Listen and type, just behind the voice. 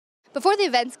Before the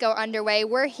events go underway,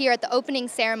 we're here at the opening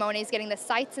ceremonies getting the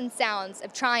sights and sounds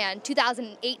of Tryon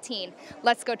 2018.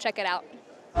 Let's go check it out.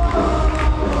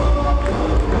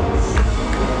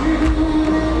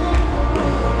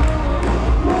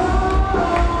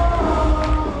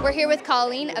 We're here with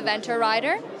Colleen, eventer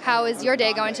rider. How is your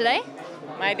day going today?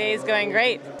 My day's going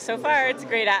great. So far, it's a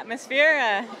great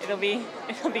atmosphere. It'll be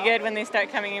good when they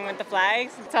start coming in with the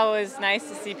flags. It's always nice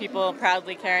to see people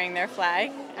proudly carrying their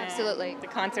flag. Absolutely. The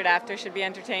concert after should be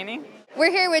entertaining.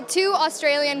 We're here with two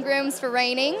Australian grooms for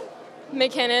reining.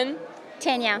 McKinnon.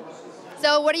 Tanya.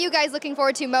 So what are you guys looking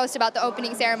forward to most about the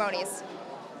opening ceremonies?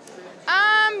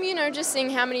 Just seeing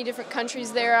how many different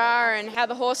countries there are and how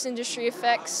the horse industry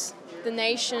affects the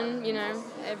nation,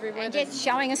 everywhere. And just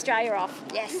showing Australia off.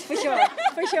 Yes, for sure,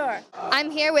 for sure. I'm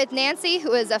here with Nancy,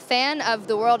 who is a fan of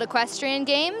the World Equestrian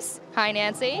Games. Hi,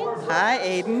 Nancy. Hi,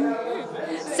 Ayden.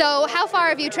 So how far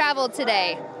have you traveled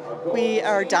today? We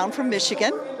are down from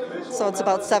Michigan, so it's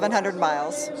about 700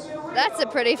 miles. That's a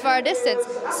pretty far distance.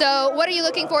 So what are you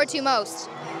looking forward to most?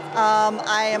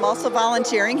 I am also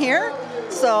volunteering here,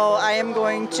 so I am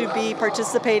going to be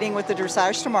participating with the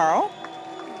dressage tomorrow.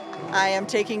 I am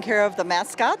taking care of the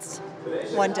mascots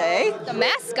one day. The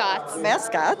mascots?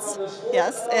 Mascots,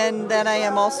 yes. And then I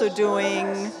am also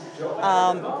doing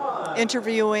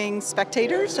interviewing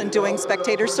spectators and doing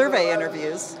spectator survey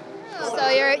interviews. So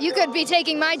you could be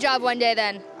taking my job one day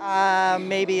then?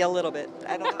 Maybe a little bit.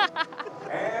 I don't know.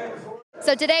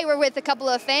 So today we're with a couple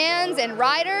of fans and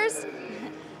riders.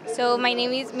 So my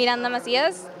name is Miranda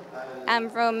Macias. I'm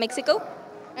from Mexico.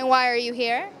 And why are you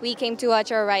here? We came to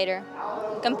watch our rider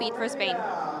compete for Spain.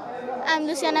 I'm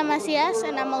Luciana Macias,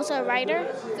 and I'm also a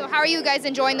rider. So how are you guys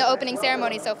enjoying the opening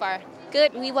ceremony so far?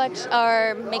 Good. We watched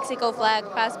our Mexico flag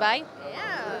pass by.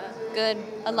 Yeah. Good.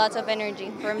 A lot of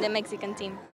energy from the Mexican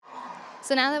team.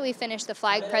 So now that we've finished the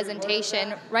flag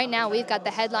presentation, right now we've got the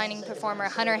headlining performer,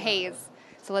 Hunter Hayes.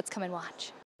 So let's come and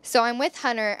watch. So I'm with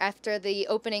Hunter after the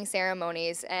opening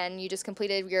ceremonies, and you just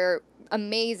completed your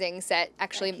amazing set.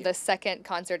 Actually, the second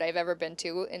concert I've ever been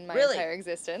to in my entire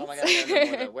existence. Oh my God, I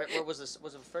gotta know more. Where was this?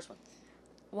 Was it the first one?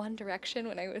 One Direction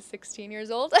when I was 16 years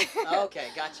old. Okay,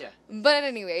 gotcha. But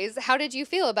anyways, how did you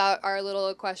feel about our little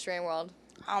equestrian world?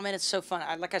 Oh man, it's so fun.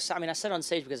 I said on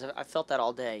stage because I felt that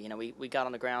all day. We got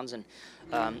on the grounds and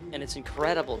it's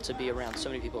incredible to be around so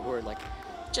many people who are like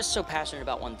just so passionate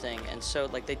about one thing, and so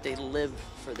like they live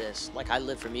for this. Like I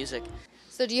live for music.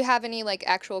 So do you have any like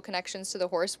actual connections to the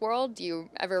horse world? Do you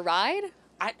ever ride?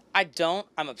 I don't.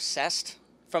 I'm obsessed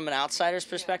from an outsider's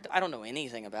perspective. I don't know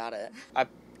anything about it. I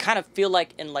kind of feel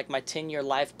like in like my 10-year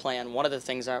life plan, one of the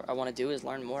things I want to do is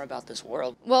learn more about this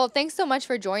world. Well, thanks so much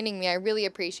for joining me. I really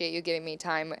appreciate you giving me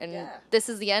time. And this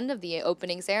is the end of the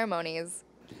opening ceremonies.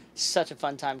 Such a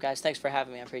fun time, guys. Thanks for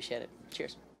having me. I appreciate it.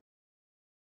 Cheers.